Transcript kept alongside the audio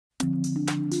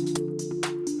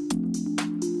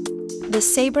The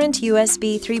Sabrent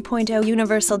USB 3.0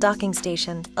 Universal Docking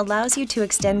Station allows you to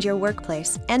extend your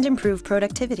workplace and improve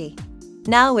productivity.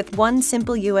 Now with one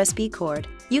simple USB cord,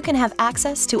 you can have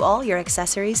access to all your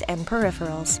accessories and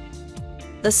peripherals.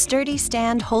 The sturdy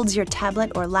stand holds your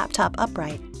tablet or laptop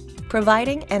upright,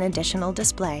 providing an additional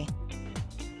display.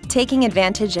 Taking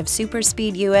advantage of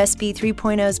super-speed USB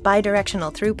 3.0's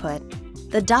bidirectional throughput,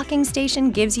 the docking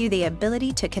station gives you the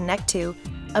ability to connect to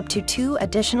up to 2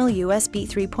 additional USB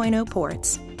 3.0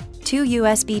 ports, 2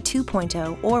 USB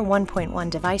 2.0 or 1.1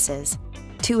 devices,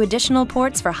 2 additional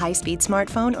ports for high-speed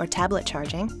smartphone or tablet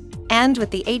charging, and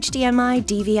with the HDMI,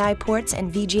 DVI ports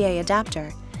and VGA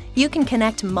adapter, you can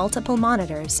connect multiple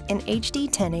monitors in HD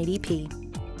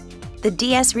 1080p. The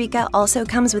DS-RICA also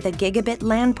comes with a Gigabit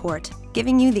LAN port,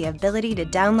 giving you the ability to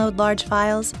download large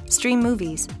files, stream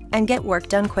movies, and get work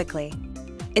done quickly.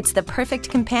 It's the perfect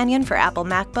companion for Apple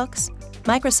MacBooks,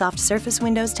 Microsoft Surface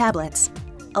Windows tablets,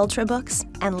 Ultrabooks,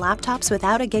 and laptops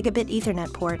without a Gigabit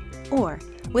Ethernet port or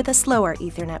with a slower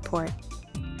Ethernet port.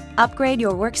 Upgrade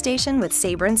your workstation with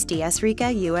Sabrent's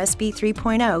DS-RICA USB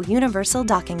 3.0 Universal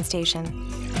Docking Station.